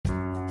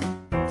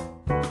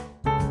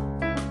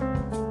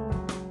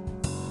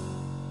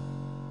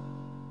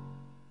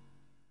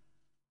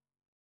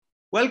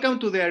Welcome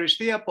to the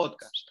Aristia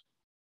podcast,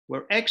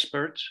 where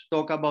experts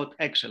talk about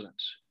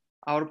excellence.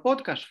 Our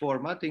podcast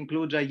format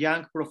includes a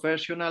young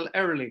professional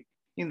early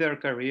in their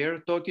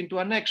career talking to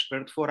an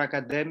expert for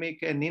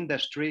academic and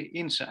industry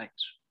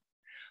insights.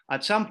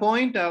 At some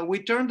point,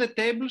 we turn the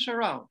tables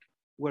around,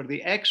 where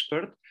the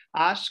expert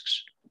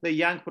asks the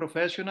young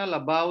professional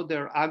about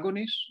their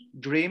agonies,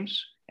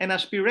 dreams, and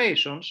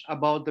aspirations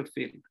about the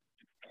field.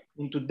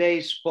 In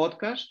today's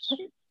podcast,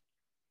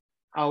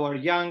 our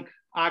young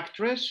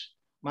actress,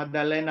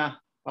 Maddalena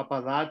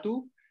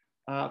Papadatu,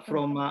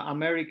 from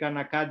American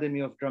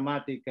Academy of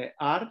Dramatic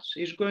Arts,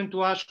 is going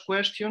to ask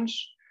questions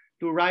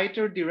to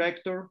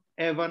writer-director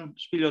Evan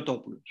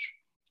Spiliotopoulos.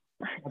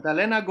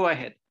 Maddalena, go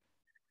ahead.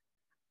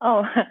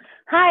 Oh,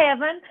 hi,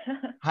 Evan.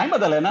 Hi,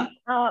 Maddalena.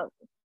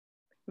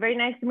 Very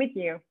nice to meet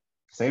you.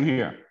 Same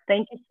here.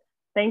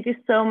 Thank you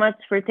so much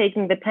for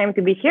taking the time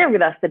to be here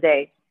with us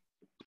today.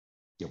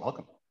 You're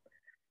welcome.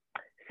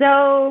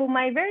 So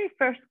my very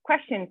first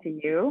question to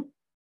you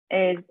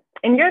is,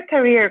 in your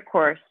career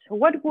course,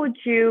 what would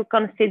you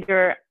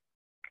consider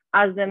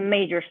as the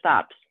major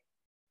stops?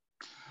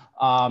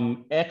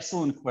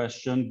 Excellent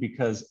question,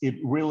 because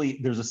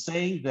there's a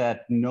saying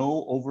that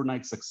no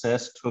overnight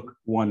success took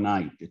one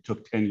night. It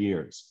took 10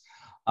 years.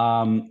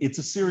 It's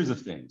a series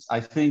of things. I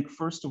think,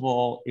 first of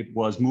all, it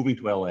was moving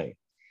to LA.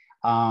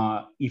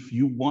 If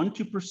you want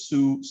to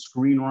pursue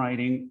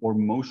screenwriting or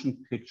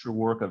motion picture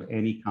work of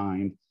any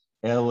kind,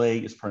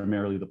 LA is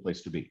primarily the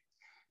place to be.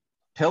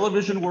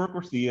 Television work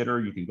or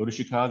theater, you can go to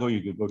Chicago,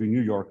 you can go to New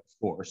York, of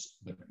course,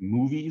 but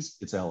movies,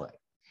 it's LA.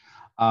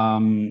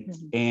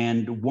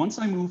 And once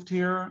I moved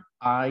here,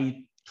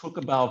 I took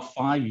about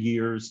 5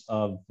 years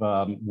of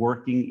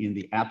working in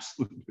the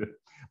absolute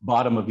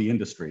bottom of the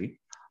industry.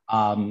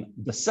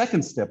 The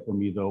second step for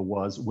me, though,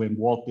 was when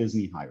Walt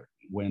Disney hired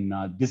me,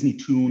 when Disney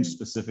Toon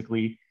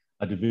specifically,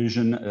 a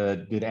division,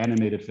 did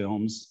animated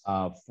films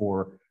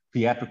for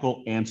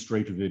theatrical and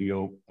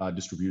straight-to-video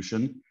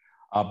distribution,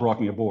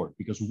 brought me aboard.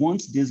 Because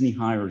once Disney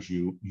hires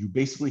you, you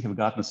basically have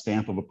gotten a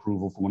stamp of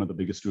approval for one of the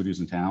biggest studios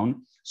in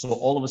town. So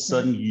all of a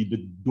sudden,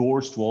 the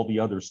doors to all the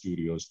other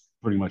studios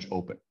pretty much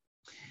open.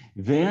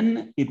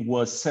 Then it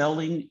was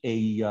selling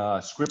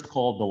a script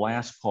called The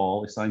Last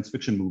Call, a science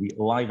fiction movie,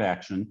 live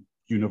action,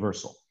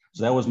 Universal.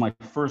 So that was my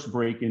first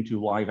break into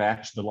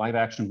the live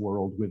action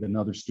world with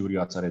another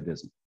studio outside of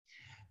Disney.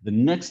 The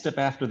next step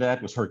after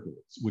that was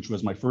Hercules, which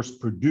was my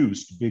first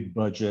produced big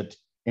budget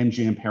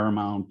MGM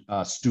Paramount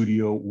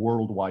studio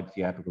worldwide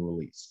theatrical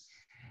release.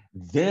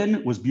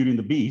 Then was Beauty and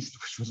the Beast,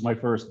 which was my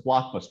first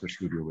blockbuster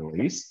studio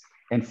release.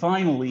 And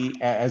finally,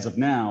 as of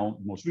now,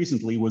 most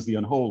recently, was The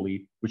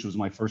Unholy, which was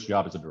my first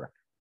job as a director.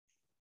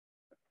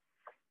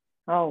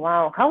 Oh,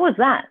 wow. How was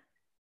that?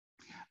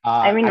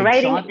 Writing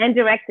and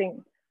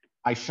directing.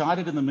 I shot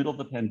it in the middle of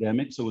the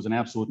pandemic, so it was an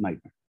absolute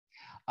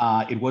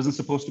nightmare. It wasn't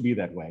supposed to be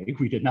that way.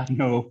 We did not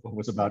know what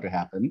was about to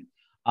happen.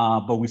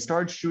 But we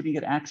started shooting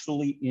it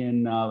actually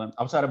in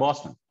outside of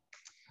Boston.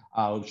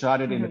 We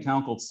shot it in a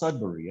town called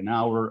Sudbury, an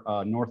hour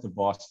north of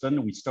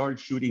Boston. We started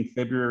shooting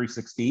February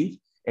 16th,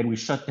 and we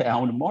shut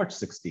down March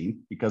 16th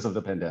because of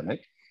the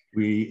pandemic.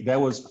 That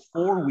was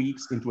 4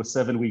 weeks into a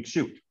 7-week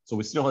shoot. So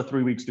we still had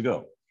 3 weeks to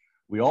go.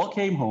 We all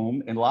came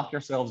home and locked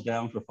ourselves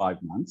down for 5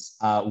 months.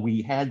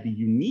 We had the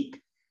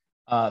unique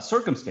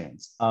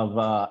circumstance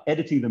of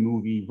editing the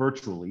movie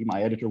virtually.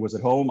 My editor was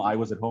at home, I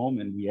was at home,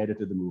 and we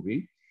edited the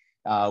movie.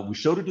 We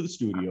showed it to the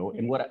studio,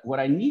 and what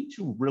I need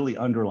to really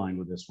underline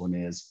with this one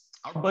is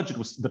our budget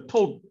was, the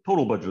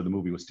total budget of the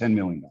movie was $10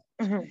 million.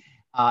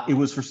 It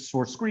was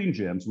for Screen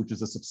Gems, which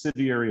is a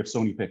subsidiary of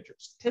Sony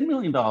Pictures. $10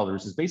 million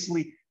is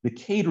basically the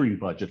catering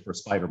budget for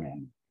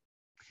Spider-Man.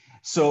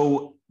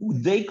 So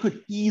they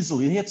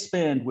had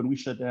spent, when we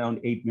shut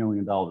down, $8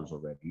 million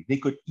already. They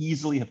could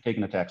easily have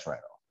taken a tax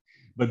write-off.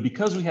 But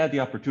because we had the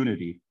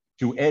opportunity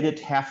to edit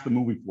half the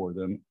movie for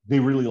them, they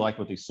really liked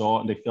what they saw,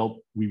 and they felt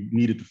we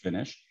needed to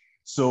finish.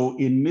 So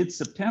in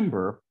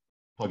mid-September,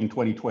 talking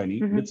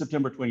 2020,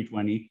 mid-September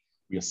 2020,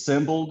 we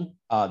assembled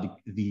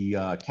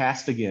the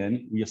cast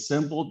again. We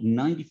assembled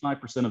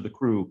 95% of the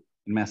crew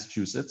in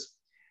Massachusetts.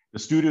 The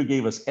studio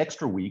gave us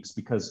extra weeks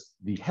because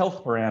the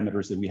health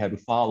parameters that we had to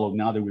follow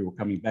now that we were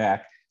coming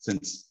back,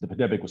 since the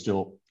pandemic was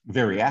still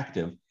very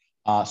active,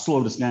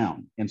 slowed us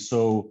down. And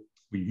so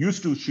we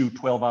used to shoot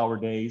 12-hour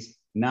days.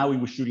 Now we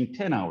were shooting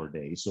 10-hour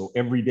days. So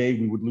every day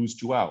we would lose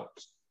 2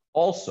 hours.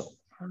 Also,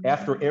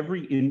 after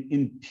every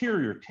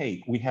interior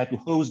take, we had to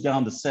hose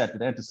down the set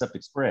with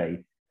antiseptic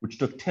spray, which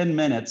took 10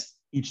 minutes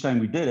each time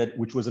we did it,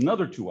 which was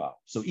another 2 hours.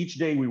 So each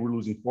day we were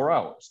losing 4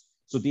 hours.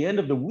 So at the end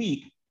of the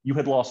week, you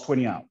had lost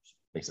 20 hours,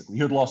 basically.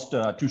 You had lost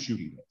 2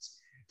 shooting days.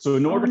 So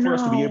in order for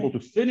us to be able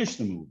to finish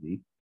the movie,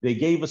 they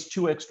gave us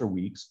 2 extra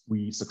weeks.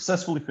 We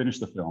successfully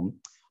finished the film.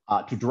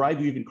 To drive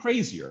you even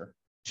crazier,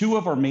 2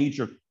 of our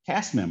major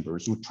cast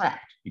members were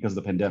trapped because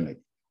of the pandemic.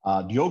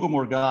 Diogo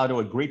Morgado,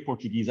 a great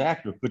Portuguese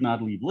actor, could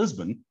not leave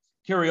Lisbon.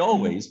 Carrie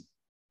Always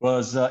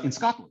was in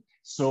Scotland.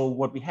 So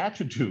what we had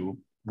to do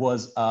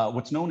was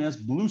what's known as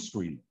blue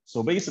screen.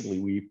 So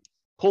basically we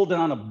pulled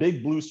down a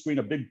big blue screen,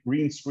 a big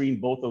green screen,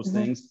 both those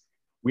things,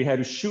 We had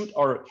to shoot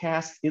our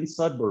cast in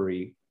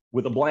Sudbury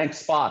with a blank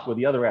spot where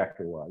the other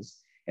actor was.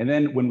 And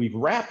then when we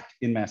wrapped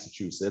in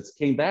Massachusetts,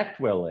 came back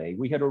to LA,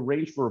 we had to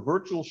arrange for a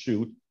virtual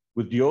shoot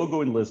with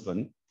Diogo in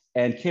Lisbon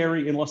and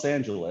Carrie in Los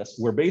Angeles,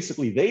 where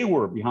basically they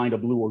were behind a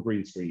blue or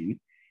green screen.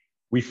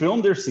 We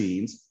filmed their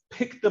scenes,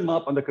 picked them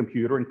up on the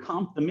computer and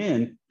comped them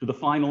in to the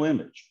final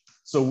image.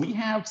 So we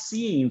have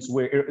scenes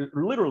where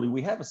literally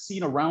we have a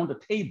scene around a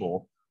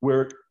table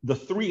where the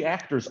three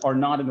actors are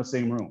not in the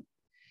same room.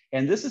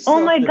 And this is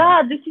oh my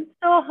God, this is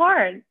so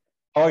hard.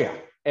 Oh yeah.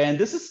 And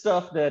this is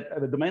stuff that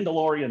The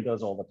Mandalorian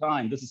does all the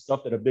time. This is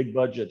stuff that a big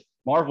budget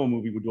Marvel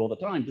movie would do all the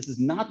time. This is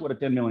not what a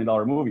 $10 million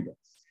movie does.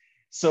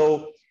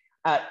 So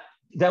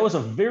that was a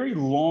very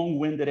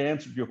long-winded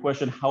answer to your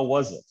question. How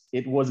was it?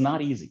 It was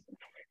not easy.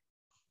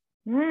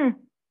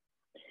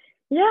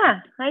 Yeah,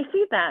 I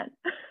see that.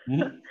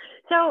 Mm-hmm.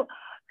 So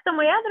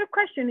my other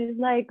question is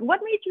like, what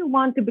made you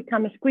want to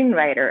become a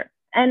screenwriter?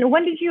 And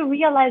when did you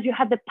realize you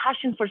had the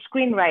passion for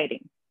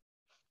screenwriting?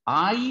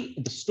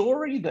 The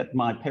story that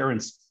my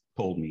parents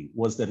told me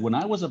was that when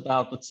I was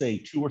about, let's say,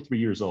 2 or 3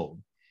 years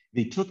old,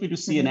 they took me to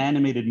see an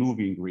animated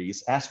movie in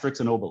Greece, Asterix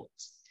and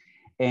Obelix.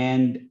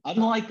 And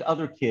unlike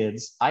other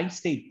kids, I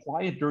stayed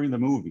quiet during the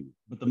movie.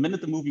 But the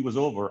minute the movie was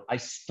over, I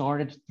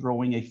started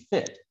throwing a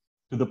fit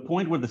to the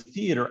point where the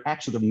theater,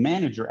 actually, the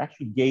manager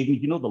actually gave me,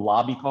 the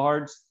lobby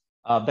cards.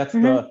 That's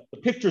the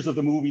pictures of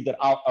the movie that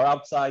are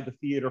outside the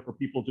theater for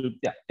people to,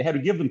 they had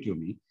to give them to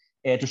me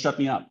to shut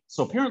me up.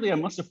 So apparently I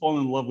must have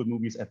fallen in love with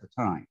movies at the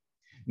time.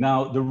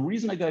 Now, the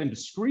reason I got into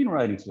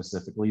screenwriting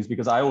specifically is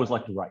because I always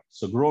liked to write.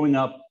 So growing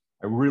up,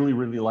 I really,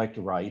 really liked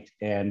to write.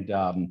 And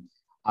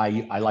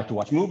I like to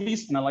watch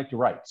movies and I like to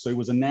write. So it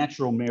was a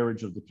natural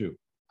marriage of the two.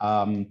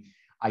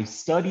 I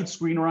studied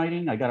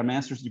screenwriting. I got a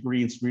master's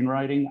degree in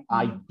screenwriting.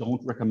 I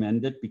don't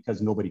recommend it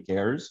because nobody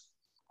cares.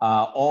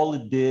 All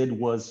it did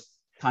was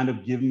kind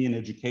of give me an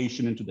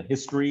education into the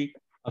history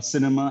of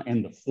cinema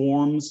and the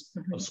forms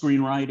of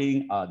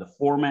screenwriting, the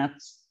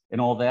formats and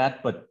all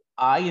that. But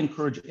I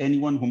encourage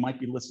anyone who might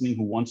be listening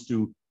who wants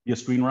to be a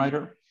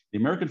screenwriter. The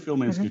American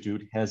Film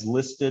Institute has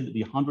listed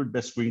the 100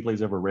 best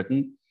screenplays ever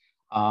written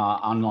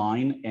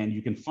online, and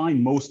you can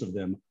find most of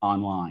them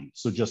online.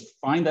 So just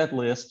find that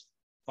list,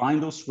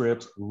 find those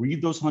scripts,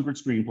 read those 100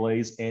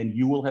 screenplays, and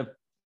you will have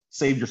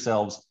saved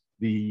yourselves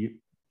the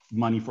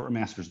money for a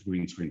master's degree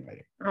in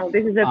screenwriting. Oh,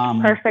 this is a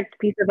perfect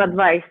piece of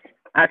advice,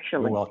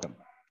 actually. You're welcome.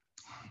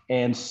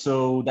 And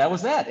so that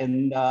was that.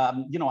 And,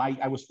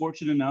 I was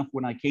fortunate enough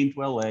when I came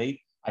to LA,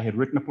 I had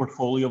written a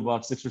portfolio of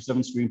about 6 or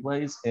 7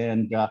 screenplays,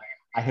 and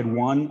I had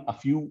won a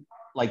few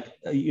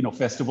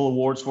festival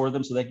awards for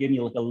them. So that gave me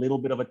like a little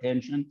bit of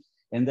attention.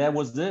 And that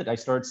was it. I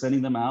started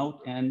sending them out.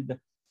 And,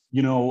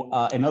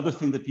 another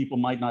thing that people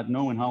might not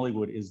know in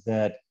Hollywood is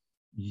that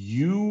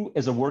you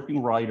as a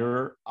working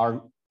writer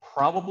are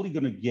probably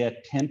going to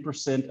get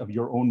 10% of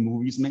your own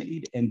movies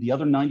made. And the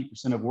other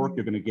 90% of work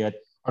you're going to get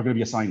are going to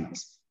be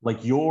assignments.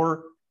 Like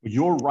your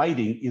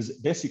writing is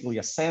basically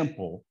a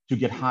sample to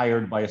get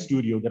hired by a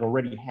studio that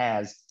already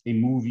has a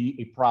movie,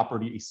 a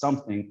property, a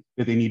something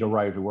that they need a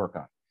writer to work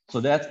on. So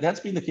that's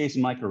been the case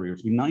in my career.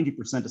 It's been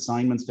 90%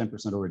 assignments,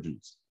 10%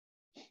 originals.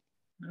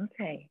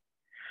 Okay.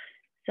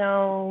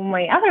 So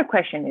my other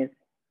question is,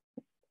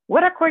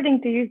 what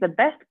according to you is the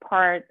best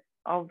part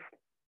of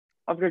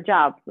your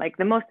job, like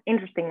the most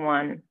interesting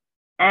one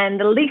and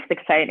the least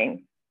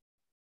exciting?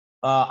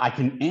 I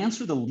can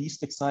answer the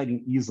least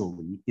exciting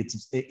easily.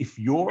 It's if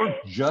you're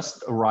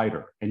just a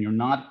writer and you're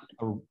not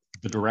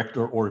the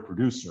director or a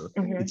producer,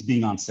 it's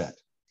being on set.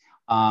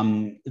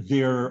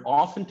 There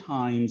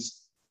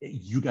oftentimes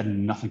you got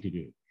nothing to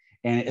do.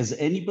 And as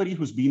anybody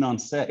who's been on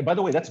set, by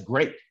the way, that's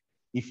great.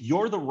 If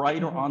you're the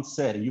writer on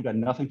set and you got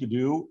nothing to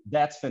do,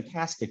 that's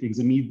fantastic because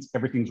it means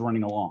everything's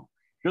running along.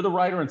 If you're the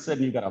writer on set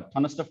and you've got a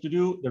ton of stuff to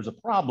do, there's a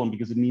problem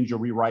because it means you're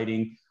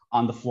rewriting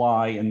on the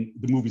fly and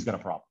the movie's got a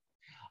problem.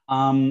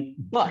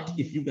 But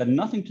if you've got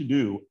nothing to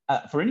do,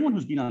 for anyone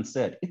who's been on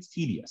set, it's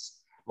tedious.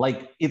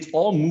 Like it's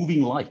all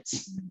moving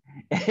lights.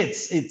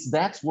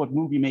 That's what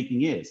movie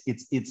making is.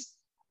 It's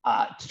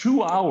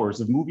 2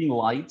 hours of moving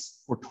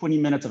lights for 20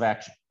 minutes of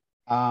action.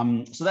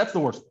 So that's the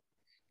worst.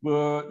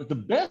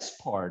 The best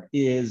part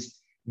is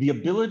the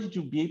ability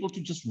to be able to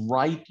just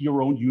write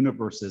your own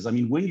universes. I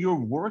mean, when you're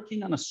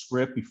working on a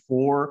script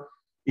before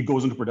it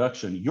goes into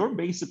production, you're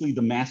basically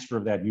the master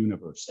of that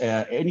universe.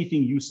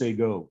 Anything you say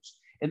goes.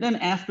 And then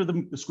after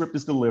the script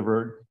is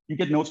delivered, you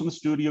get notes from the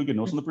studio, you get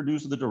notes from the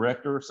producer, the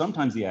director,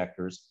 sometimes the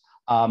actors,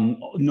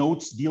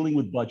 notes dealing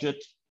with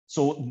budget.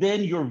 So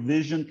then your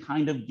vision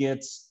kind of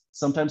gets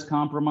sometimes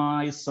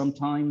compromised,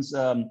 sometimes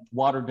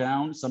watered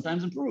down,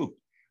 sometimes improved.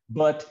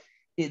 But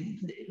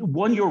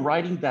when you're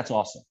writing, that's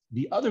awesome.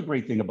 The other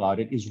great thing about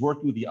it is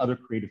working with the other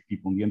creative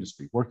people in the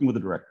industry, working with the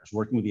directors,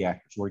 working with the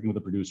actors, working with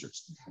the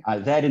producers.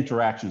 That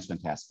interaction is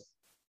fantastic.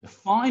 The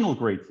final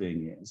great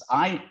thing is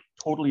I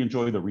totally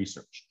enjoy the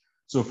research.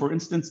 So for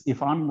instance,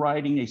 if I'm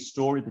writing a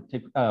story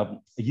that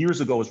years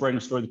ago, I was writing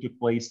a story that took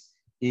place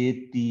at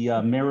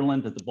the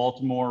Maryland, at the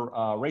Baltimore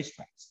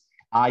racetracks.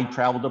 I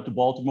traveled up to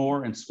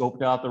Baltimore and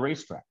scoped out the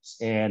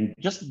racetracks. And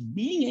just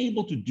being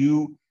able to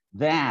do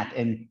that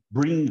and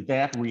bring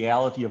that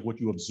reality of what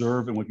you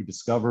observe and what you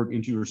discovered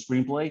into your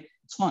screenplay,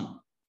 it's fun.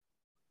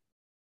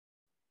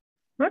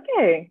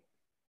 Okay,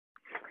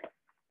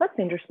 that's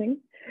interesting.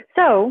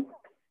 So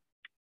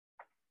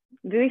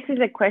this is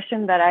a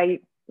question that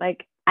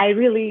I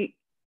really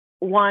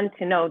want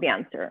to know the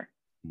answer.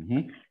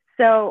 Mm-hmm.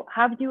 So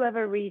have you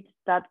ever reached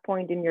that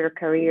point in your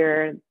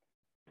career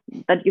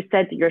that you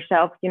said to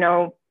yourself, you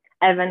know,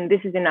 Evan,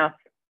 this is enough.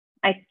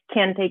 I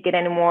can't take it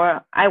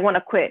anymore. I want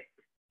to quit.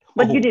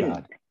 But you didn't.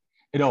 God.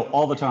 You know,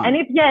 all the time. And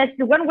if yes,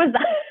 when was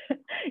that?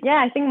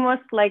 Yeah, I think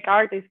most like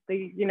artists,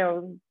 they, you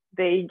know,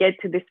 they get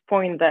to this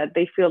point that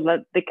they feel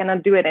that they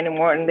cannot do it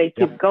anymore and they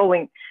keep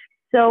going.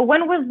 So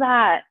when was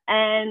that?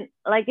 And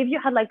like, if you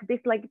had like this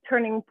like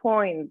turning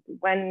point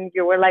when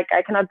you were like,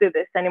 I cannot do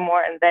this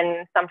anymore, and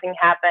then something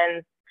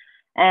happens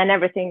and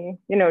everything,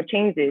 you know,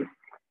 changes.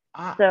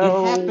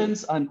 So it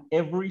happens on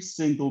every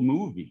single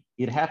movie.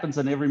 It happens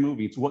on every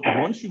movie. It's what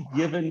once you've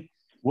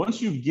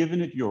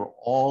given it your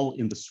all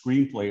in the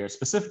screenplay, or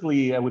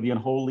specifically with The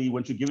Unholy,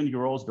 once you've given it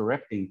your all as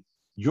directing,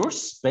 you're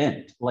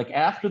spent. Like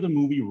after the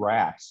movie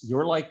wraps,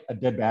 you're like a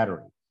dead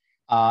battery.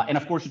 And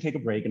of course you take a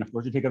break, and of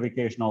course you take a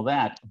vacation, all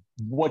that.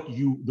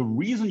 The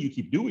reason you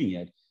keep doing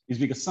it is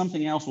because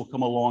something else will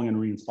come along and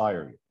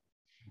re-inspire you.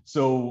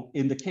 So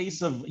in the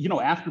case of, you know,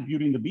 after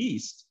Beauty and the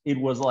Beast, it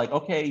was like,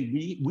 okay,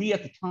 we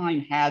at the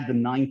time had the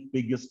 9th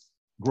biggest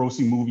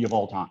grossing movie of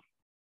all time.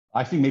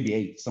 I think maybe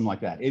 8, something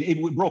like that. It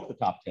broke the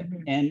top 10.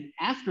 Mm-hmm. And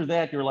after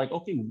that, you're like,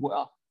 okay,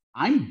 well,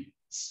 I'm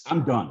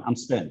done, I'm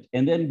spent.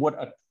 And then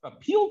what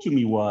appealed to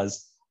me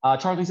was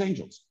Charlie's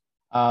Angels.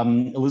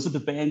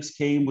 Elizabeth Banks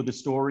came with a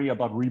story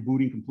about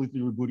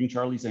completely rebooting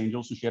Charlie's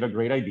Angels. So she had a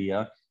great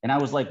idea. And I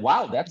was like,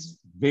 wow, that's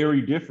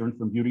very different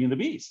from Beauty and the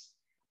Beast.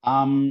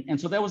 And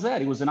so that was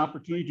that. It was an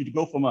opportunity to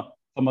go from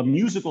a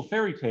musical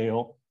fairy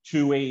tale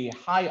to a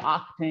high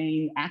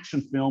octane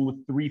action film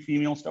with 3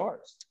 female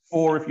stars,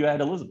 4 if you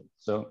add Elizabeth.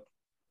 So.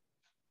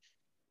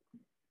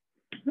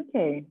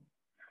 Okay.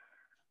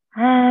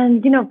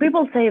 And, you know,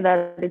 people say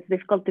that it's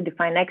difficult to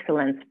define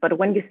excellence, but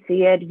when you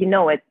see it, you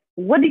know it.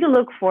 What do you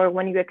look for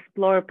when you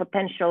explore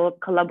potential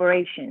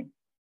collaboration?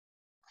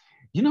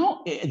 You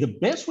know, the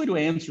best way to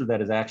answer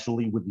that is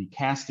actually with the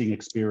casting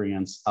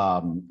experience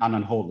on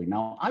Unholy.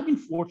 Now, I've been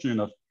fortunate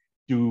enough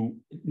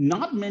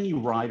not many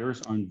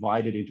writers are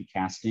invited into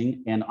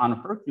casting, and on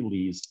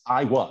Hercules,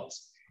 I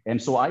was.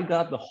 And so I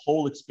got the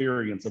whole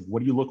experience of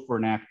what do you look for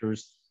in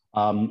actors,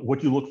 what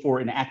do you look for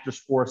in actors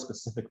for a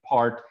specific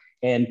part,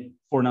 and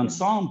for an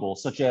ensemble,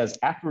 such as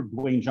after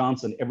Dwayne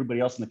Johnson,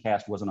 everybody else in the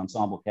cast was an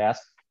ensemble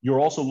cast.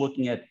 You're also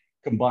looking at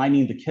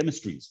combining the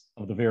chemistries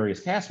of the various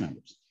cast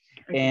members.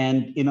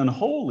 And in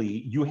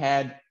Unholy, you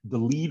had the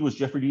lead was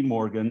Jeffrey Dean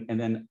Morgan, and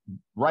then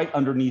right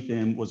underneath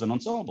him was an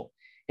ensemble.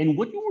 And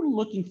what you were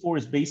looking for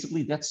is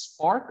basically that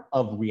spark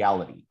of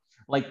reality.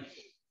 Like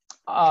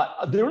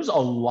there's a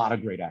lot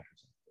of great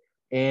actors,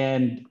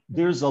 and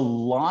there's a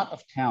lot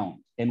of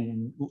talent.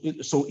 And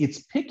so it's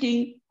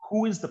picking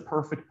who is the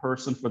perfect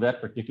person for that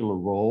particular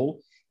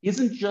role.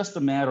 Isn't just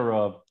a matter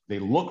of they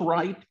look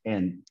right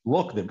and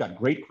look, they've got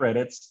great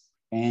credits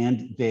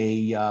and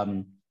they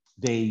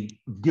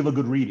give a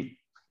good reading.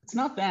 It's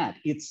not that.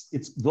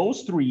 It's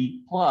those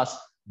 3 plus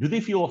do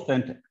they feel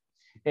authentic?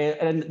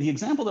 And the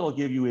example that I'll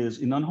give you is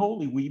in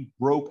Unholy, we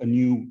broke a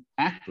new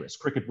actress,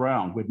 Cricket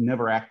Brown, who had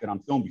never acted on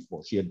film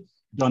before. She had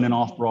done an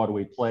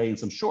off-Broadway play and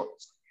some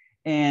shorts.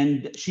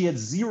 And she had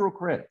 0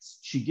 credits.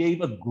 She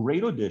gave a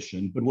great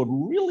audition, but what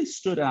really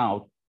stood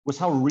out was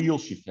how real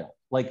she felt.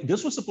 Like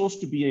this was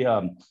supposed to be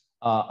a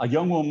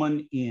young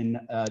woman in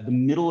the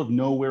middle of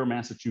nowhere,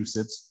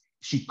 Massachusetts.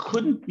 She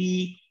couldn't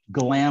be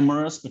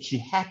glamorous, but she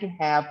had to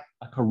have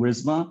a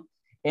charisma.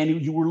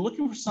 And you were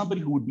looking for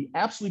somebody who would be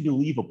absolutely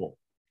believable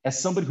as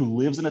somebody who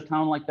lives in a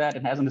town like that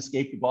and hasn't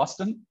escaped to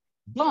Boston,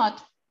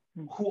 but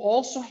who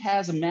also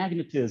has a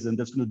magnetism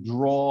that's going to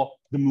draw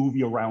the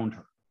movie around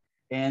her.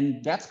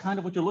 And that's kind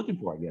of what you're looking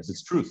for, I guess.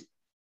 It's truth.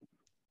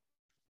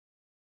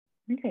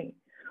 Okay.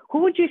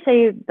 Who would you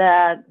say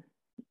that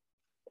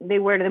they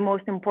were the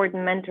most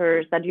important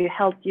mentors that you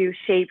helped you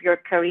shape your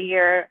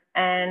career,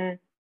 and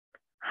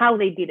how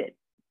they did it?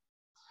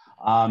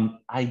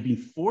 I've been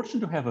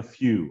fortunate to have a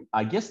few.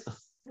 I guess the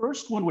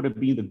first one would have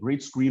been the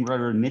great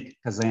screenwriter, Nick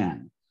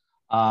Kazan,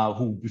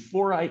 who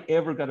before I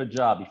ever got a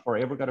job, before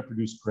I ever got a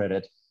produce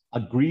credit,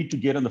 agreed to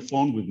get on the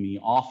phone with me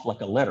off like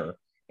a letter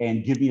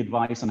and give me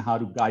advice on how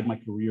to guide my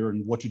career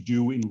and what to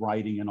do in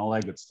writing and all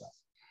that good stuff.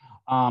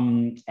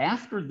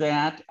 After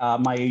that,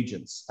 my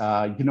agents,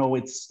 you know,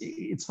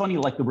 it's funny,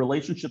 like the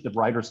relationship that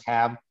writers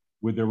have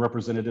with their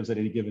representatives at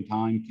any given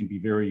time can be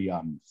very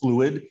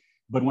fluid.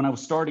 But when I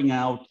was starting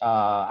out,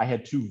 I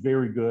had 2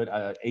 very good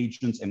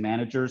agents and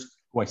managers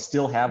who I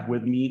still have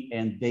with me,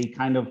 and they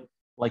kind of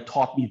like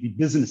taught me the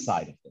business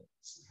side of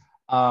things.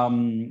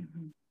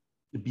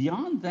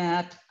 Beyond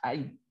that,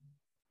 you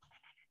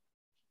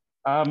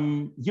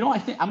know, I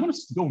think I'm going to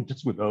go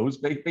just with those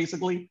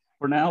basically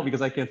for now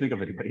because I can't think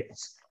of anybody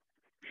else.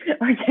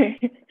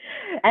 Okay.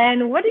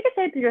 And what do you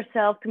say to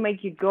yourself to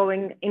make you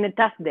going in a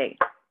tough day?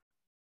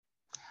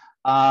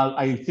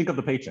 I think of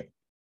the paycheck.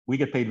 We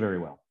get paid very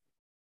well.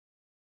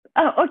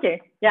 Oh,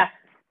 okay. Yeah,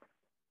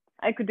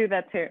 I could do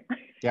that too.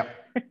 Yep.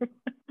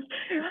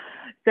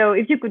 So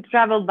if you could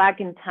travel back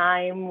in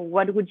time,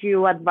 what would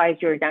you advise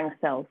your young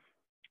self?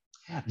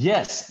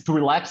 Yes, to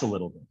relax a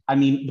little bit. I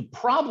mean, the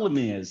problem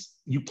is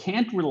you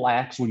can't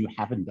relax when you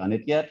haven't done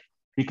it yet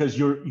because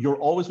you're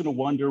always going to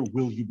wonder,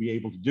 will you be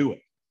able to do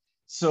it?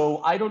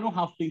 So I don't know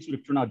how things would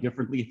have turned out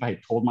differently if I had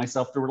told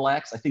myself to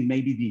relax. I think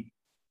maybe the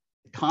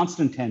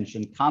constant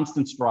tension,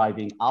 constant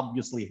striving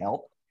obviously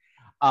helped.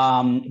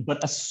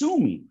 But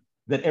assuming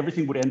that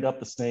everything would end up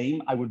the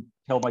same, I would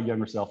tell my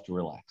younger self to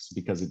relax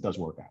because it does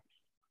work out.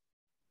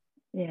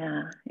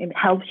 Yeah, it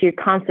helps you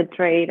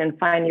concentrate and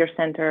find your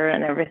center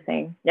and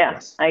everything. Yeah,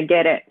 yes. I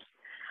get it.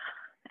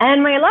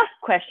 And my last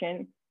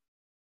question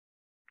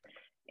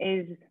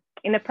is,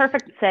 in a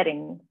perfect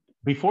setting.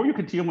 Before you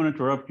continue, I'm going to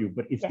interrupt you,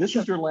 but if this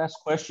is your last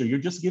question, you're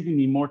just giving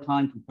me more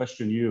time to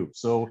question you.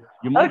 So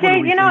you might okay,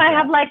 you know, I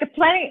have like a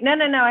plenty. No,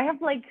 I have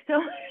like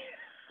so.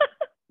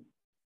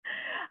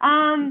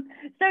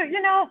 So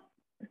you know,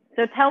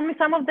 so tell me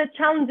some of the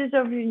challenges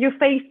you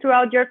faced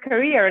throughout your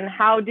career and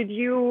how did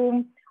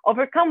you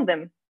overcome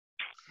them?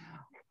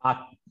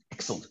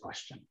 Excellent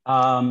question.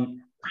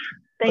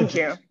 Thank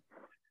you.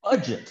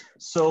 Budget.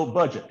 So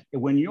budget.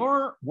 When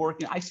you're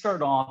working, I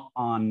started off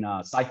on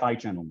Sci-Fi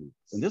Channel movies,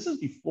 and this is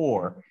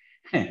before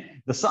the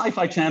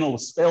Sci-Fi Channel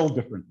was spelled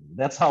differently.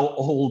 That's how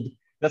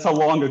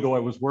long ago I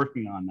was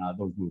working on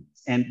those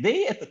movies. And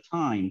they, at the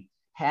time,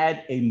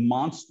 had a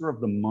Monster of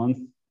the Month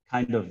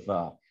kind of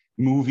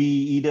movie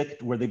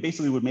edict where they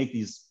basically would make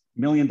these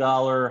 $1 million,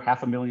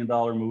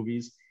 $500,000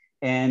 movies.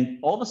 And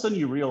all of a sudden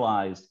you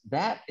realize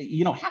that,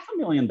 you know,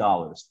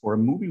 $500,000 for a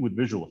movie with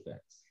visual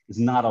effects is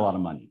not a lot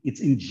of money. It's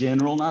in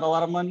general not a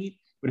lot of money,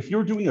 but if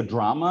you're doing a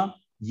drama,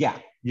 yeah,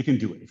 you can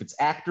do it. If it's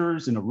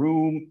actors in a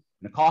room,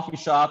 in a coffee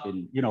shop,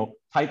 in, you know,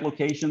 tight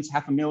locations,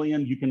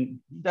 $500,000,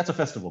 that's a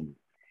festival movie.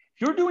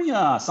 If you're doing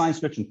a science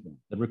fiction film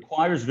that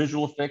requires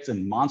visual effects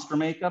and monster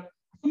makeup,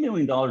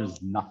 $500,000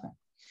 is nothing.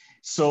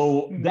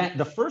 So that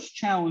the first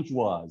challenge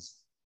was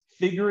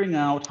figuring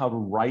out how to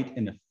write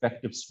an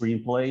effective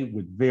screenplay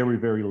with very,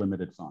 very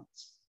limited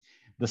funds.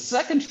 The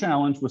second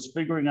challenge was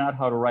figuring out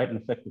how to write an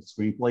effective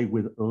screenplay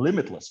with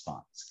limitless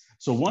funds.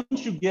 So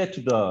once you get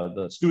to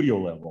the studio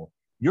level,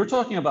 you're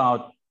talking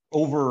about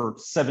over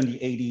 70,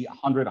 80,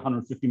 100,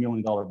 $150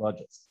 million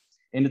budgets.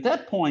 And at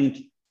that point,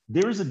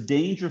 there is a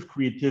danger of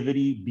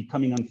creativity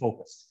becoming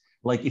unfocused.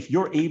 Like if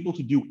you're able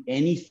to do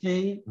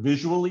anything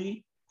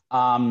visually,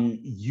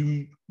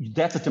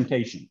 that's a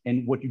temptation.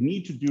 And what you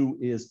need to do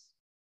is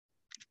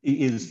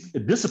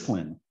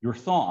discipline your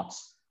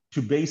thoughts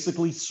to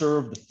basically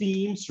serve the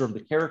theme, serve the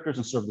characters,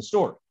 and serve the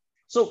story.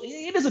 So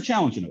it is a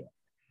challenge in a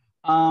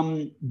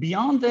way.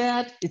 Beyond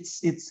that,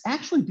 it's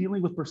actually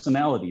dealing with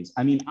personalities.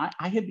 I mean,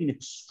 I have been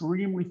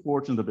extremely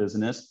fortunate in the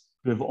business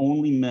to have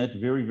only met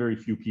very, very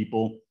few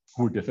people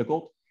who are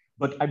difficult.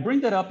 But I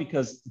bring that up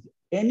because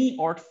any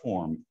art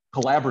form,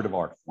 collaborative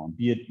art form,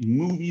 be it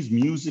movies,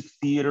 music,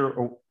 theater,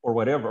 or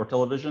whatever, or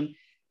television,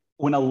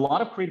 when a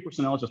lot of creative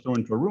personalities are thrown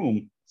into a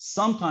room,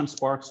 sometimes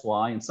sparks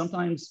fly and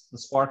sometimes the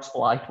sparks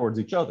fly towards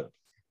each other.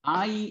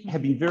 I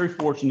have been very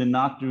fortunate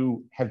not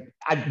to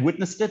I've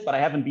witnessed it, but I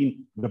haven't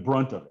been the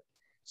brunt of it.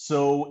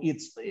 So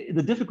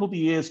the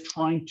difficulty is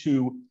trying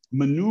to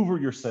maneuver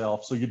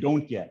yourself so you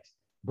don't get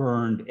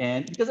burned.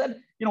 And because that,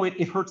 you know,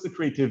 it hurts the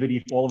creativity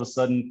if all of a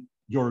sudden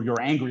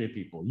you're angry at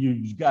people.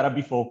 You've got to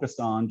be focused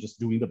on just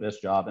doing the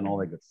best job and all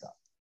that good stuff.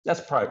 That's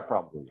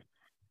probably it.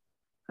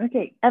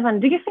 Okay, Evan,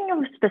 do you think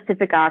of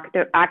specific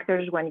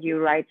actors when you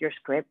write your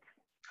scripts?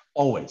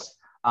 Always.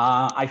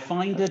 I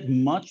find it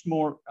much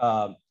more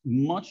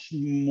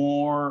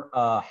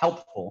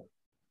helpful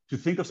to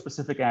think of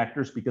specific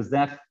actors because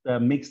that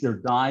makes their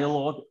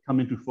dialogue come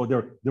into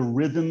focus, the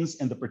rhythms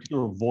and the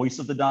particular voice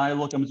of the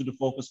dialogue comes into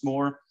focus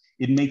more.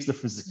 It makes the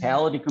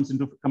physicality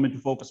come into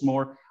focus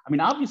more. I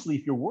mean, obviously,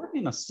 if you're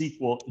working a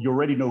sequel, you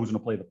already know who's going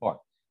to play the part.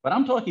 But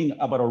I'm talking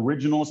about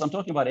originals. I'm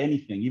talking about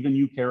anything, even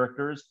new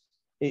characters.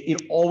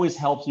 It always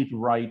helps me to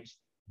write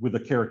with a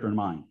character in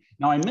mind.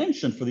 Now, I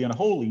mentioned for The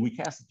Unholy, we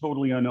cast a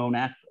totally unknown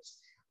actress.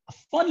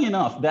 Funny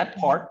enough, that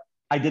part,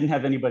 I didn't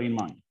have anybody in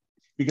mind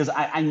because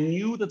I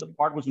knew that the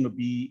part was going to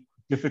be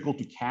difficult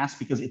to cast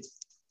because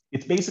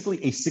it's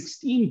basically a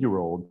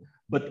 16-year-old,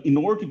 but in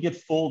order to get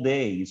full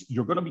days,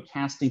 you're going to be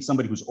casting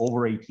somebody who's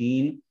over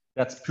 18.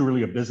 That's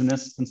purely a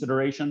business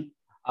consideration.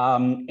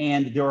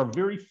 And there are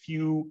very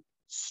few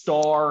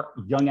star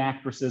young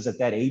actresses at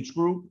that age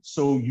group.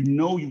 So you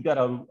know you've got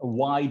a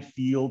wide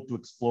field to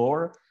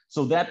explore.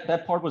 So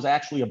that part was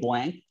actually a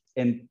blank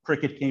and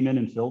Cricket came in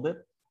and filled it.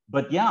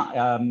 But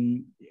yeah,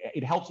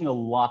 it helps me a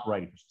lot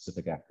writing for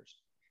specific actors.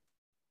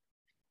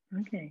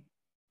 Okay.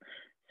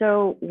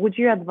 So would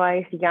you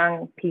advise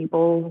young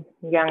people,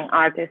 young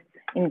artists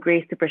in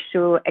Greece to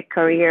pursue a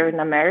career in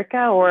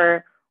America,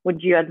 or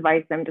would you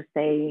advise them to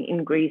stay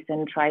in Greece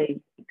and try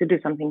to do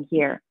something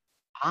here?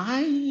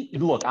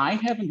 I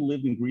haven't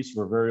lived in Greece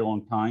for a very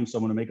long time, so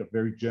I'm going to make a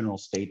very general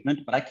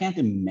statement, but I can't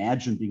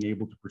imagine being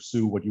able to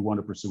pursue what you want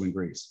to pursue in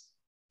Greece.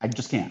 I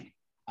just can't.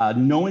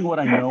 Knowing what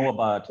I know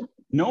about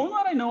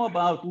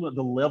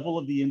the level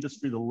of the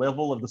industry, the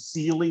level of the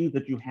ceiling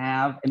that you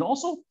have, and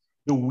also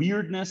the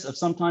weirdness of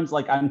sometimes,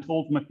 like I'm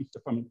told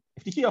from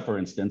FTTL, for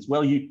instance,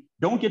 well, you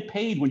don't get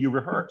paid when you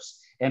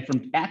rehearse. And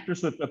from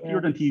actors who have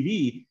appeared on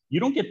TV, you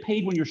don't get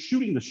paid when you're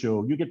shooting the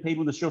show. You get paid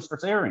when the show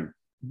starts airing.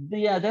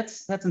 Yeah,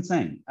 that's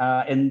insane.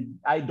 And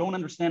I don't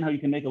understand how you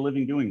can make a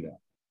living doing that.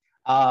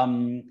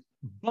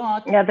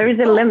 But yeah, there is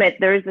a limit.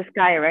 There is the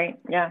sky, right?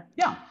 Yeah.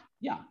 Yeah.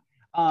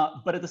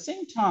 But at the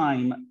same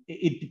time,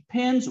 it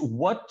depends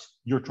what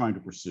you're trying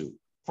to pursue.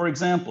 For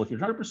example, if you're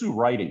trying to pursue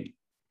writing,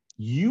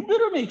 you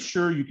better make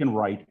sure you can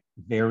write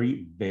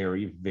very,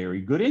 very,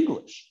 very good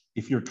English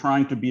if you're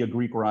trying to be a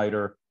Greek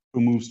writer who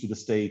moves to the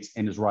States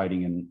and is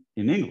writing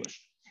in English.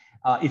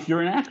 If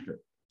you're an actor,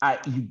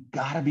 you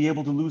gotta be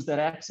able to lose that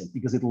accent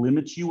because it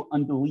limits you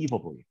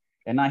unbelievably.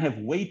 And I have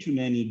way too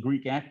many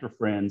Greek actor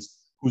friends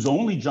whose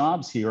only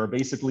jobs here are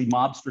basically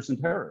mobsters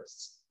and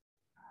terrorists.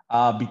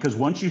 Because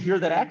once you hear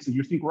that accent,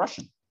 you think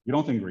Russian, you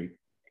don't think Greek.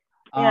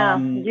 Yeah,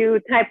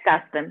 you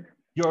typecast them.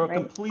 You're right?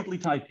 Completely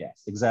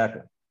typecast,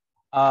 exactly.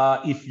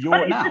 If you're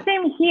but it's the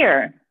same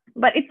here.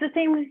 But it's the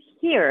same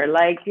here.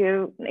 Like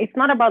it's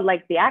not about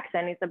like the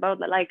accent. It's about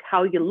like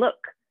how you look.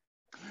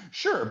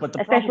 Sure, but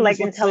the especially problem like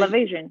is, in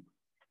television.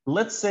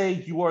 Let's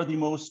say you are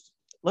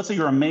let's say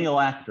you're a male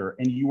actor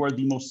and you are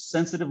the most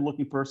sensitive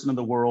looking person in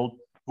the world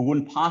who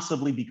wouldn't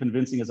possibly be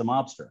convincing as a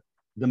mobster.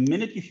 The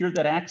minute you hear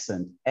that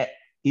accent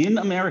in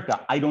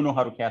America, I don't know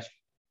how to cast you.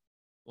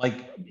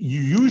 Like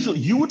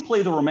you would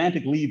play the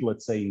romantic lead,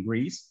 let's say in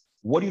Greece.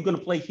 What are you going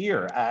to play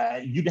here?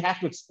 You'd have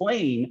to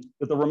explain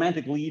that the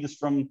romantic lead is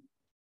from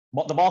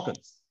the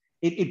Balkans.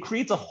 It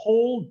creates a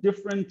whole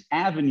different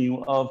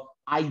avenue of,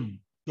 I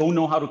don't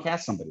know how to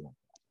cast somebody like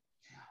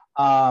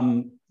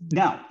that.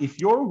 Now,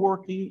 if you're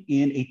working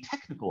in a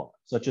technical art,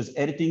 such as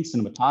editing,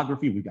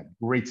 cinematography, we've got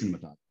great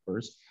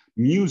cinematographers,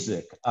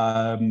 music,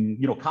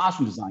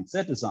 costume design,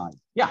 set design.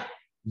 Yeah,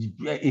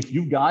 if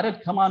you've got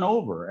it, come on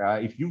over.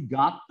 If you've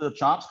got the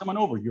chops, come on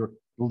over.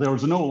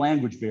 There's no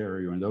language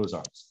barrier in those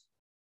arts.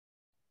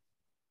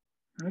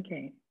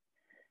 Okay.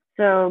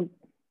 So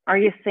are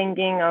you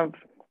thinking of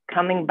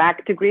coming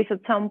back to Greece at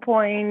some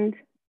point?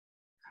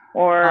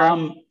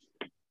 Or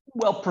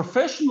well,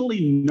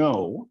 professionally,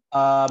 no.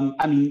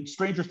 I mean,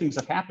 stranger things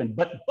have happened,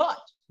 but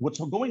what's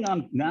going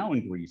on now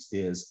in Greece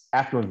is,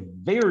 after a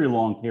very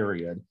long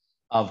period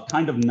of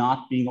kind of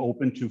not being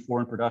open to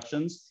foreign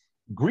productions,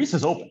 Greece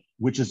is open,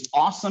 which is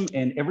awesome,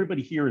 and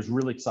everybody here is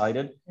really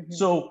excited. Mm-hmm.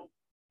 So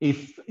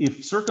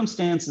if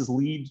circumstances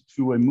lead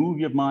to a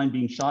movie of mine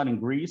being shot in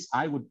Greece,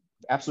 I would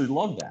absolutely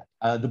love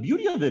that. The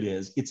beauty of it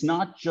is, it's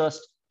not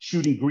just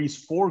shooting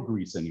Greece for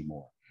Greece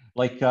anymore.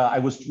 Like I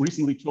was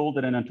recently told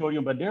that an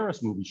Antonio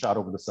Banderas movie shot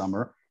over the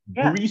summer,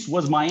 Greece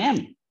was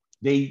Miami.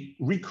 They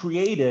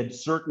recreated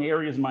certain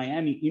areas in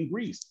Miami in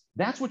Greece.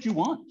 That's what you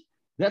want.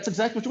 That's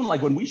exactly what you want.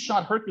 Like when we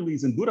shot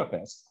Hercules in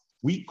Budapest,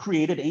 we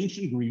created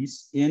ancient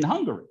Greece in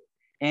Hungary.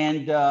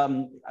 And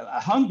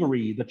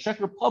Hungary, the Czech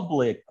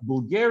Republic,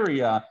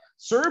 Bulgaria,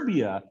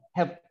 Serbia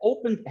had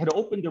opened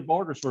their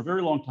borders for a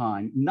very long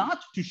time,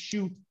 not to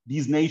shoot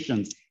these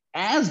nations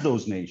as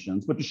those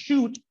nations, but to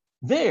shoot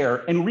there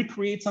and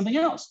recreate something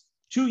else.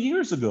 2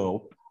 years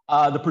ago,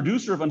 the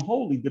producer of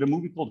Unholy did a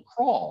movie called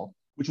Crawl,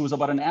 which was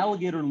about an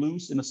alligator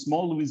loose in a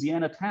small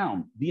Louisiana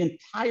town. The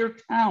entire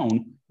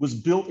town was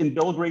built in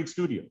Belgrade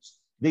Studios.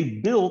 They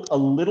built a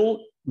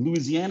little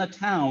Louisiana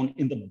town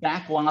in the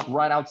back lot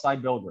right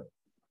outside Belgrade.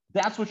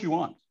 That's what you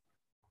want.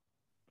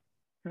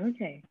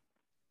 Okay.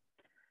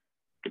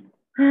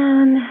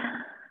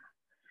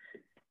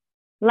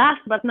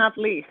 Last but not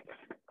least,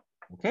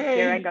 okay,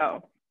 here I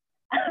go.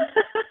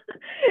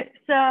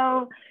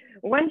 So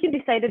when you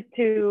decided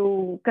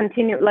to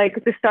continue,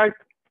 like to start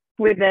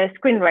with the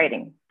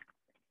screenwriting,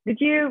 did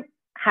you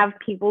have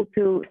people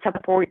to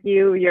support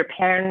you? Your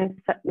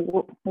parents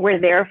were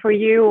there for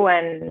you,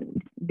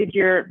 and did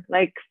your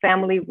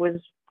family was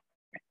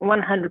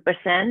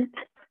 100%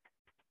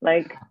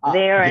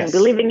 there and yes.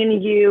 believing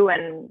in you?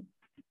 And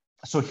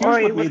so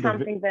here's what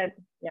made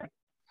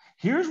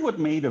Here's what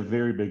made a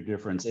very big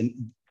difference,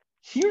 and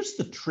here's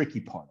the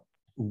tricky part.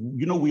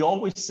 We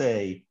always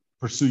say,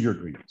 pursue your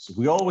dreams.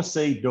 We always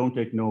say, don't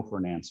take no for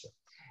an answer.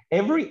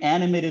 Every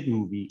animated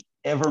movie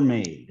ever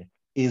made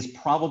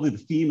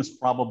the theme is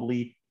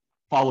probably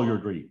follow your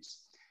dreams.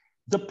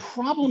 The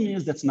problem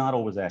is that's not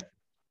always accurate.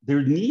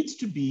 There needs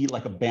to be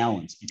like a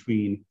balance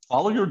between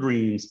follow your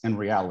dreams and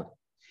reality.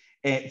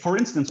 For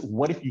instance,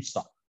 what if you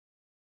suck?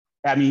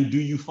 I mean, do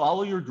you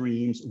follow your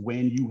dreams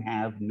when you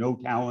have no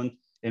talent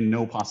and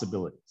no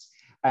possibilities?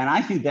 And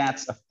I think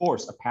that's, of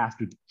course, a path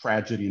to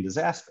tragedy and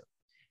disaster.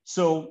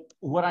 So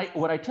what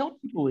I tell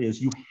people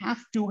is you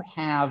have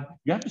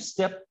to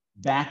step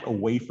back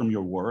away from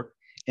your work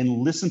and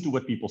listen to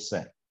what people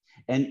say.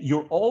 And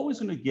you're always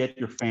going to get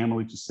your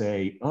family to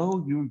say,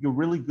 oh, you're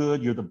really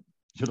good. You're the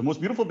You're the most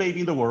beautiful baby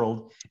in the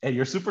world, and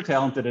you're super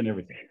talented and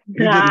everything.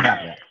 You didn't have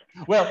that.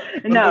 Well,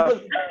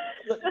 No.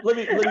 let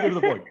me go to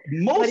the point.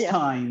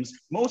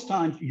 Most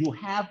times you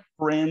have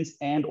friends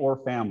and or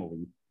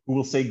family who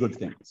will say good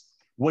things.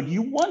 What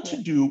you want to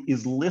do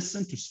is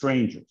listen to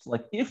strangers.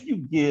 Like if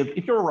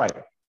you're a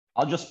writer,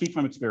 I'll just speak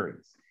from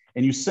experience,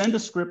 and you send a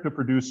script to a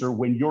producer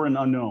when you're an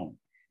unknown,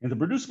 and the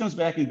producer comes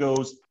back and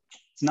goes,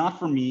 it's not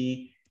for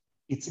me,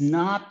 it's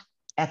not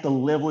at the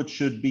level it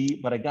should be,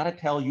 but I gotta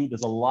tell you,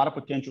 there's a lot of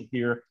potential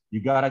here.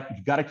 You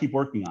gotta keep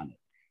working on it.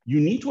 You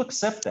need to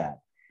accept that.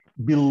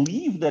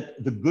 Believe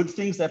that the good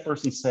things that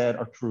person said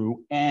are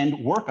true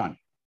and work on it.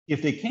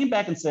 If they came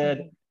back and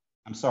said,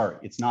 I'm sorry,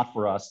 it's not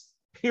for us,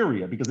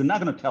 period, because they're not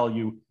gonna tell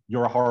you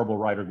you're a horrible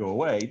writer, go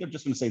away. They're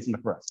just gonna say it's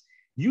not for us.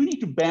 You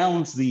need to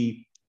balance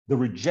the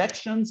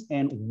rejections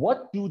and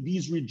what do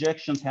these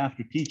rejections have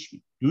to teach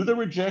me? Do the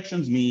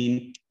rejections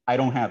mean I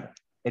don't have it?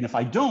 And if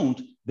I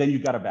don't, then you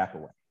gotta back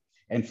away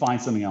and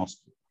find something else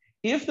to do.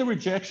 If the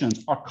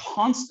rejections are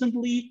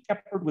constantly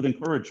peppered with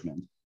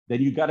encouragement,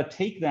 then you gotta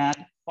take that,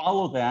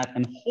 follow that,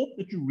 and hope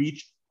that you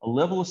reach a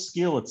level of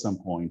skill at some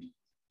point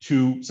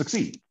to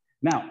succeed.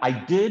 Now, I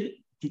did,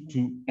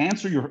 to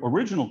answer your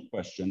original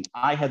question,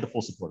 I had the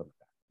full support of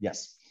that,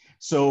 yes.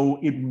 So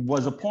it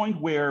was a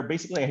point where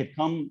basically I had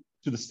come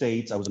to the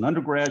States, I was an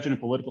undergraduate in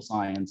political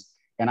science,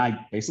 and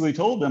I basically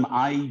told them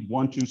I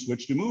want to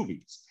switch to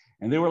movies.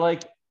 And they were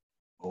like,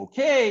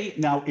 okay.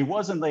 Now it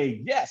wasn't a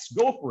yes,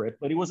 go for it,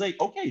 but it was a,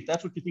 okay, if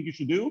that's what you think you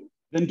should do,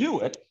 then do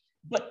it.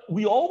 But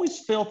we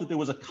always felt that there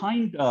was a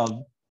kind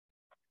of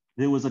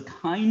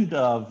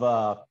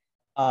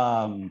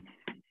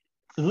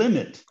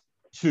limit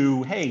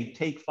to, hey,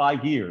 take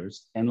 5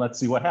 years and let's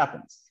see what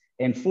happens.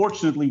 And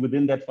fortunately,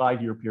 within that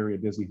 5-year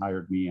period, Disney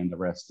hired me, and the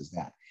rest is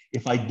that.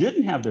 If I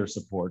didn't have their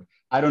support,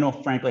 I don't know,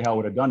 frankly, how I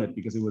would have done it,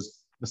 because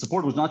the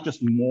support was not just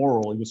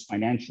moral, it was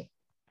financial.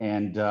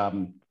 And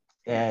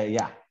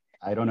yeah,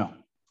 I don't know.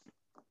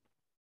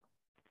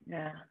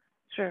 Yeah,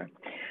 sure.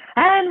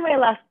 And my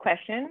last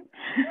question.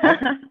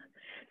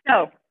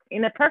 So,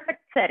 in a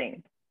perfect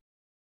setting,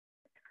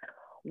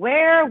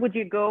 where would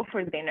you go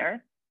for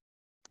dinner?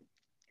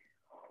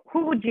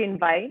 Who would you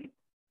invite?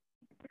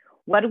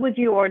 What would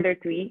you order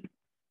to eat?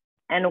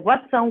 And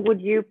what song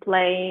would you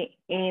play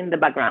in the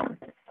background?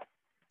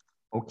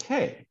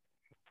 Okay.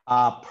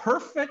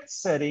 Perfect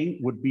setting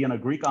would be on a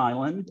Greek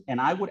island, and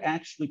I would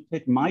actually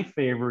pick my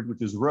favorite,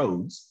 which is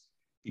Rhodes,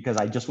 because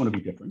I just want to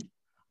be different.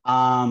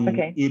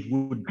 Okay. It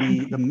would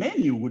be, the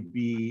menu would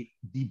be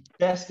the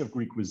best of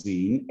Greek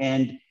cuisine.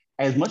 And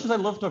as much as I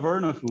love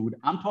Taverna food,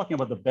 I'm talking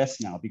about the best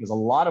now, because a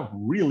lot of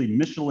really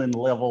Michelin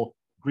level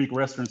Greek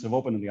restaurants have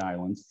opened in the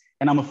islands,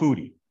 and I'm a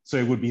foodie. So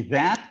it would be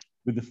that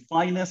with the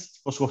finest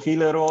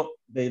Poscholero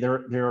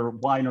their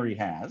winery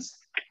has.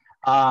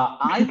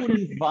 I would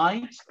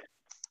invite,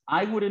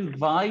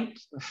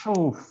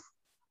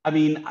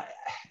 the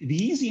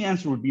easy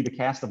answer would be the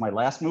cast of my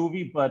last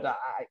movie, but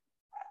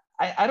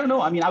I don't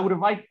know. I mean, I would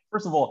invite,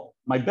 first of all,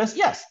 my best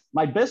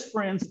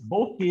friends,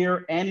 both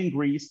here and in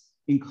Greece,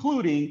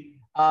 including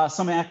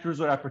some actors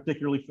that I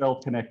particularly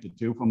felt connected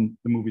to from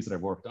the movies that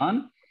I've worked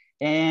on.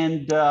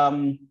 And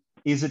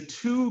is it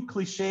too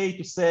cliche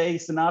to say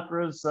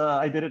Sinatra's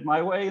I Did It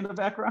My Way in the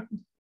background?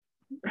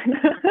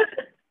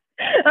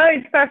 Oh,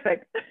 it's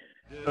perfect.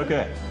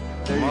 Okay,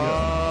 there you go.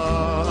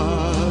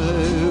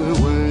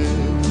 Way.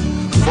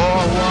 For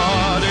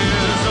what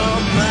is a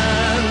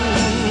man?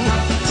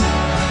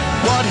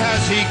 What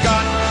has he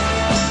got?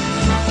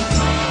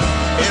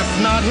 If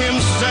not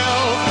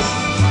himself,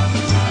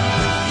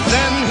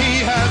 then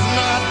he has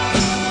not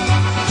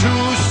to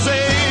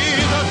say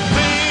the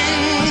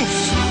things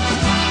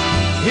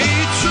he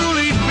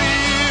truly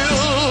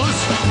feels,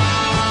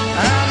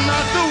 and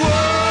not the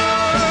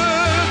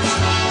words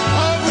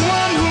of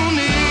one who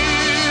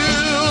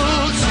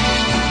kneels.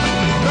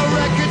 The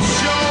record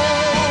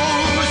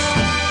shows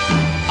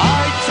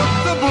I took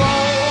the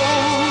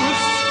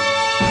blows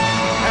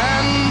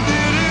and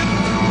did it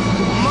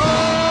my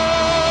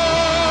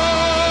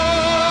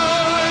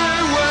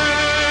way.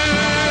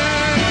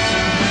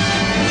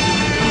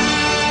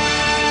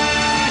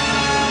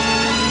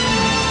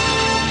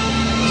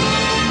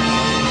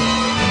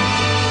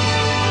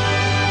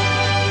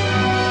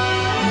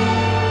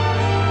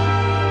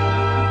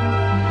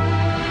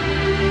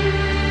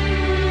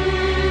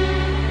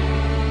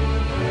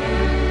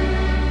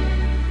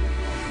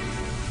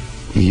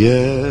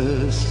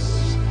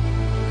 Yes,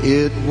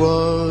 it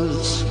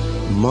was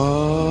my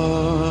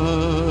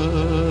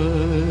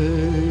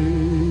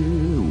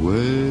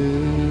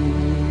way.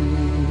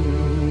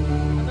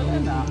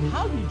 Elena,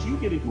 how did you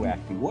get into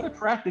acting? What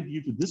attracted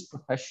you to this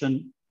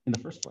profession in the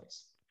first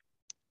place?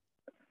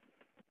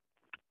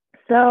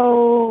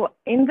 So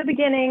in the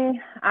beginning,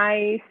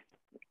 I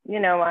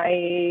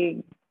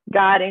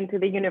got into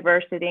the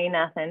university in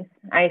Athens.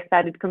 I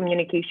studied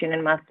communication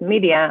and mass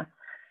media.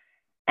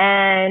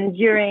 And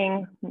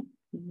during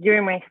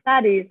my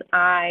studies,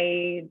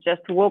 I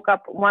just woke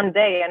up one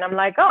day and I'm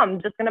like, oh,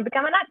 I'm just going to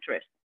become an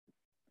actress.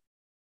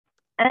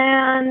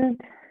 And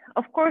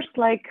of course,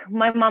 like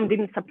my mom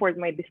didn't support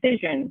my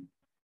decision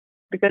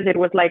because it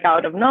was like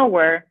out of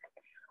nowhere.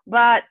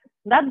 But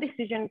that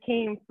decision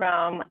came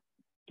from,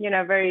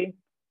 very,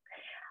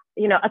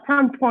 at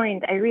some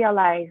point I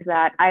realized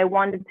that I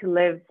wanted to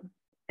live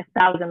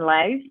 1,000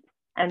 lives.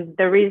 And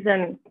the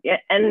reason,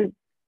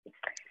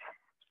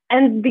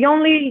 and the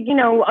only,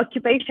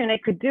 occupation I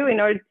could do in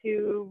order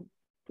to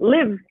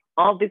live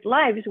all these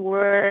lives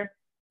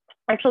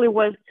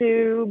was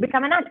to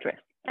become an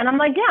actress. And I'm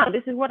like, yeah,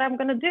 this is what I'm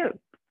gonna do.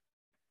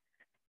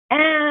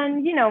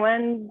 And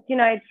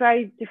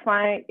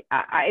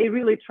I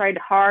really tried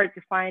hard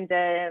to find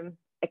a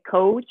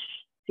coach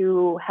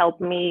to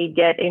help me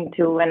get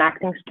into an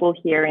acting school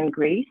here in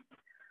Greece.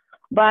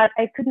 But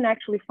I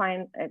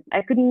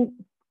couldn't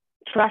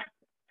trust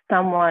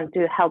someone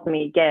to help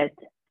me get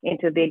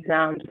into the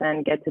exams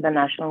and get to the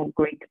National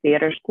Greek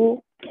Theater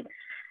School.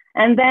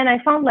 And then I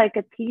found like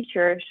a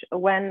teacher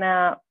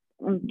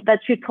that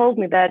she told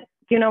me that,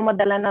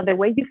 Madalena, the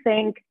way you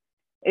think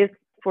is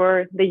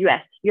for the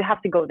US. You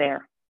have to go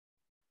there.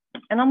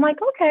 And I'm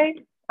like, okay,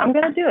 I'm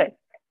gonna do it.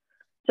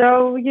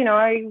 So,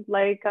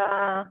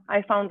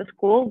 I found the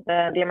school,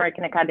 the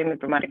American Academy of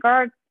Dramatic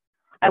Arts.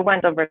 I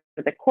went over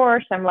to the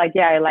course. I'm like,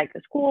 yeah, I like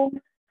the school.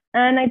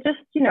 And I just,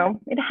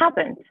 it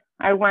happened.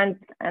 I went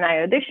and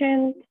I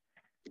auditioned,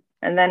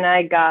 and then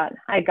I got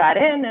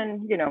in,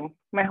 and,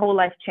 my whole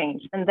life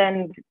changed. And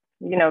then,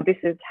 this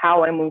is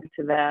how I moved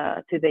to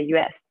the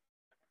US.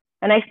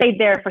 And I stayed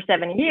there for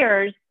 7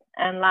 years.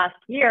 And last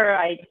year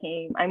I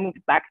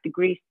moved back to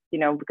Greece,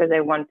 because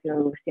I want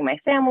to see my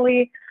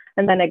family,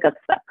 and then I got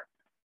stuck.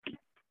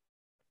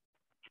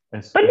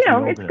 But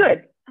it's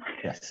good.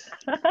 Yes.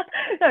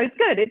 No, it's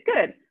good. It's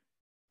good.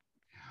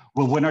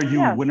 Well, when are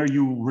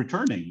you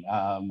returning?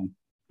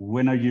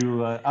 When are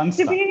you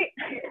unstuck?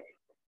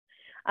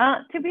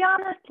 To be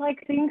honest,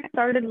 like things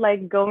started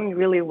like going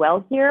really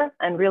well here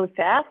and really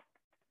fast.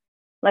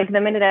 Like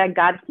the minute I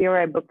got here,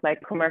 I booked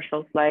like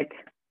commercials, like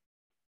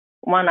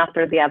one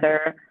after the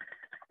other.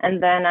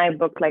 And then I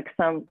booked like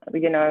some,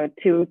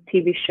 2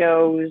 TV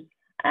shows,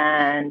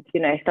 and,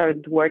 I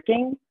started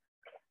working.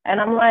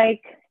 And I'm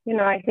like,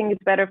 I think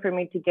it's better for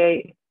me to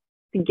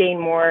gain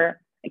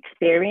more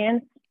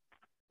experience,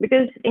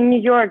 because in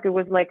New York, it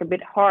was like a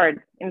bit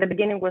hard. In the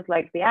beginning, it was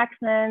like the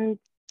accent.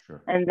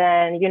 Sure. And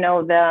then,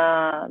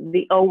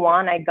 the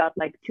O1, I got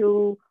like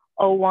 2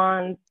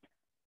 O1s,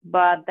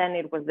 but then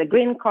it was the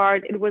green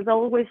card. It was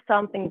always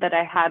something that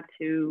I had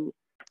to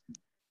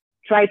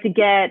try to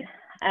get.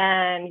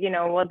 And,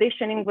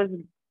 auditioning was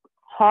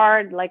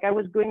hard. Like I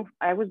was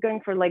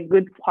going for like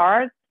good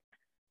parts,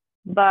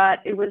 but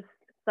it was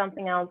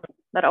something else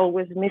that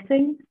always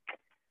missing.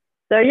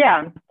 So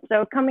yeah,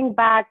 so coming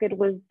back, it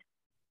was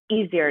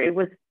easier. It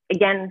was,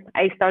 again,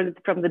 I started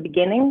from the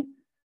beginning,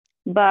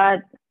 but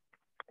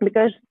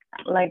because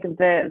like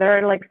there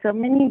are like so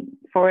many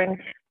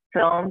foreign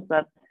films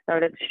that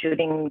started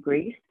shooting in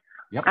Greece,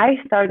 yep. I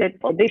started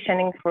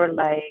auditioning for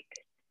like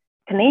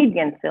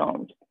Canadian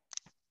films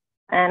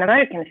and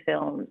American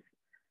films.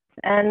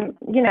 And,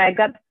 I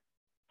got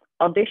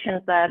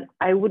auditions that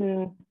I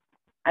wouldn't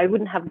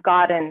have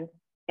gotten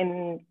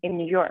in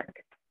New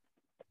York.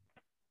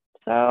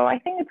 So I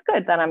think it's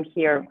good that I'm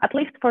here, at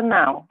least for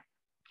now.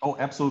 Oh,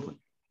 absolutely.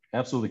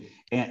 Absolutely.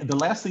 And the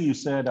last thing you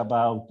said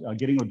about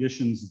getting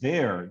auditions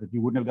there that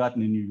you wouldn't have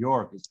gotten in New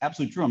York is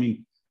absolutely true. I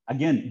mean,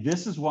 again,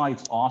 this is why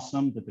it's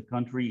awesome that the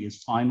country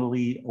is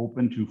finally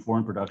open to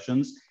foreign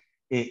productions.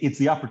 It's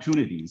the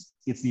opportunities.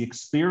 It's the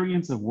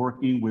experience of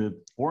working with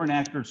foreign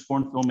actors,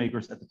 foreign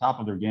filmmakers at the top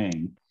of their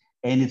game.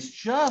 And it's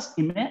just,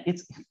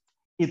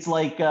 it's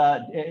like,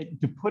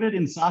 to put it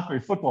in soccer,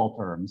 football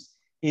terms,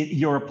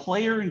 you're a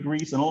player in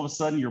Greece and all of a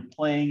sudden you're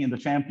playing in the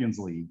Champions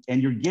League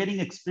and you're getting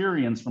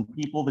experience from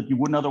people that you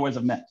wouldn't otherwise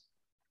have met.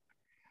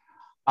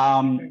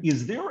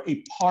 Is there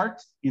a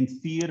part in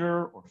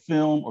theater or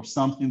film or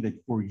something that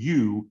for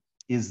you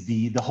is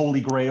the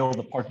holy grail,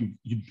 the part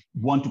you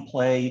want to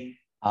play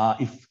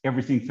if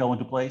everything fell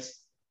into place?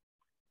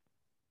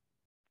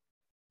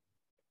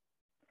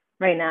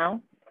 Right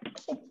now?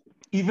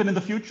 Even in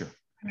the future,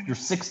 if you're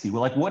 60,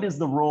 well, like what is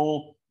the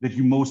role that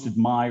you most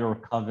admire or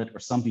covet or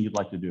something you'd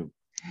like to do?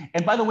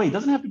 And by the way, it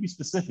doesn't have to be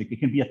specific. It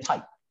can be a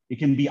type. It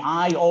can be,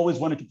 I always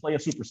wanted to play a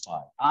super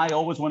spy. I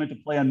always wanted to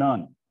play a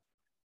nun.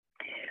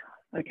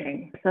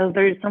 Okay, so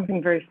there's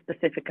something very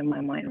specific in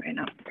my mind right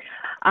now.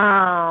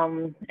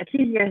 A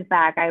few years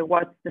back, I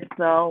watched the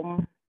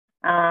film,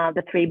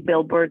 The Three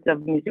Billboards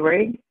of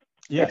Missouri,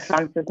 yes, with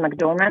Frances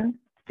McDormand.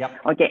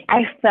 Yep. Okay,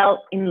 I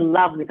fell in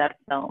love with that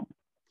film.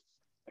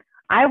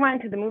 I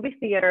went to the movie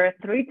theater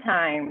 3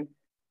 times,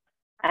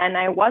 and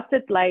I watched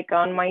it like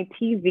on my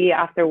TV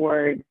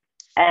afterwards.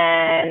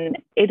 And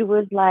it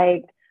was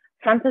like,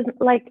 Frances,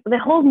 like the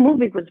whole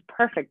movie was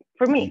perfect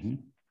for me. Mm-hmm.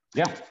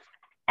 Yeah.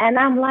 And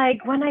I'm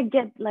like, when I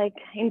get like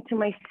into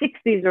my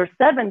 60s or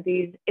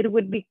 70s, it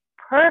would be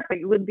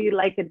perfect. It would be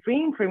like a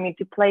dream for me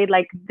to play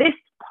like this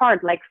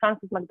part, like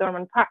Frances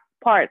McDormand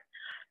part.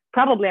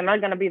 Probably I'm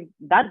not gonna be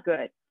that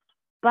good,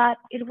 but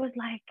it was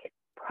like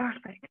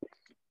perfect.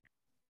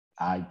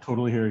 I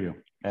totally hear you.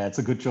 It's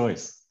a good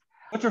choice.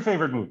 What's your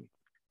favorite movie?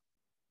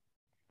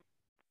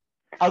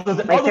 Other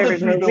than favorite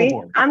Three movie?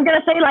 Billboards. I'm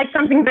gonna say like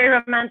something very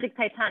romantic,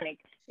 Titanic.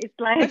 It's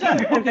like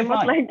Titanic. Okay,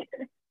 fine. like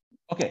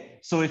Okay,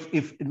 so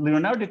if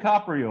Leonardo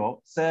DiCaprio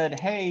said,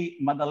 "Hey,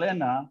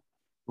 Madalena,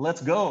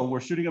 let's go.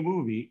 We're shooting a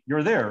movie,"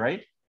 you're there,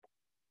 right?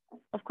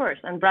 of course,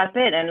 and Brad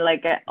Pitt and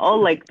like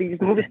all like these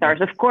movie stars,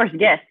 of course,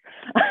 yes.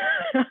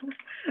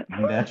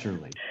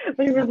 Naturally.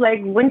 But it was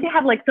like when you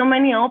have like so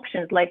many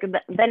options, like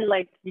then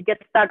like you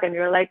get stuck and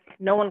you're like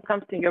no one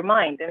comes to your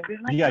mind, and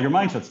you're like, Yeah, your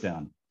mind shuts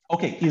down.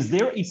 Okay, is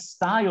there a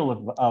style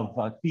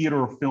of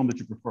theater or film that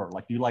you prefer?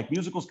 Like, do you like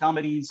musicals,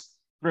 comedies,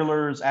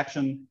 thrillers,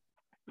 action?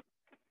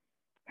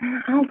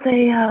 I'll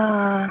say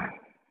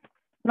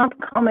not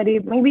comedy,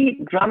 maybe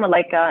drama,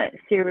 like a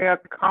serial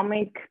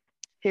comic,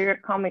 Sure.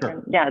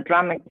 and yeah,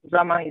 drama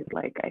is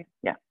like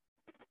yeah.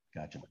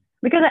 Gotcha.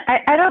 Because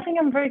I don't think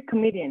I'm very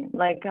comedian.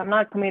 Like I'm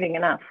not comedic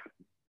enough.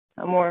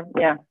 I'm more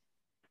yeah.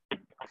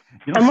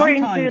 You know, I'm more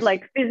into sometimes-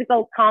 like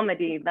physical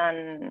comedy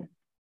than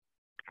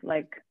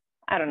like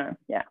I don't know.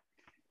 Yeah.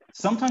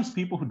 Sometimes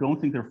people who don't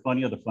think they're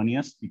funny are the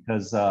funniest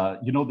because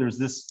you know there's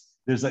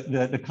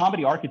the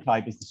comedy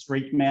archetype is the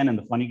straight man and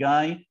the funny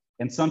guy,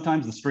 and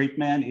sometimes the straight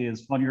man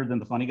is funnier than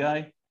the funny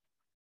guy.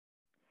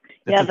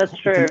 That's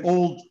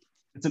true.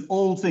 It's an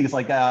old thing. It's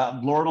like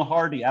Laurel and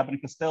Hardy, Abbott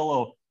and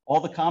Costello, all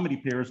the comedy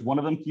peers. One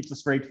of them keeps a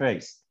straight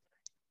face.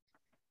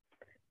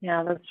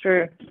 Yeah, that's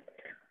true.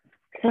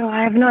 So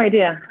I have no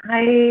idea.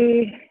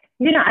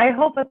 I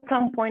hope at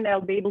some point I'll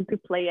be able to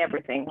play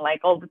everything,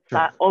 like all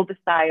the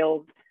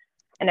styles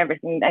and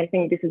everything. I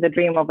think this is the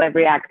dream of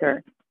every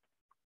actor.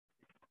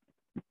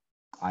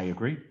 I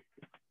agree.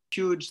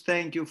 Huge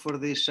thank you for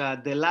this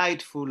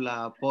delightful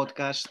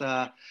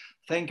podcast.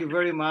 Thank you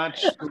very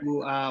much to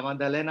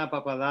Madalena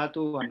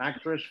Papadatou, an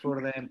actress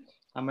for the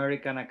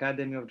American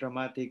Academy of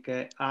Dramatic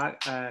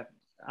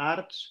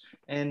Arts,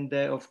 and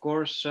of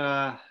course,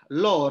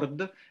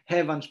 Lord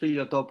Evan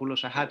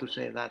Spiliotopoulos. I had to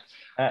say that.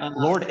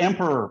 Lord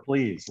Emperor,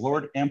 please.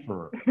 Lord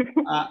Emperor.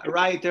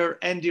 Writer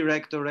and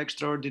director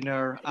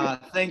extraordinaire.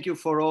 Thank you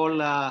for all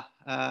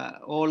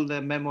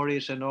the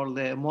memories and all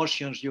the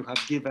emotions you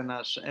have given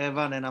us,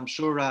 Evan, and I'm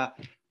sure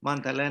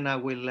Madalena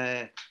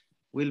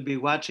will be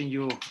watching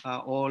you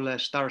all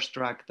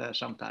starstruck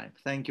sometime.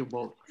 Thank you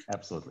both.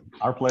 Absolutely.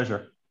 Our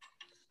pleasure.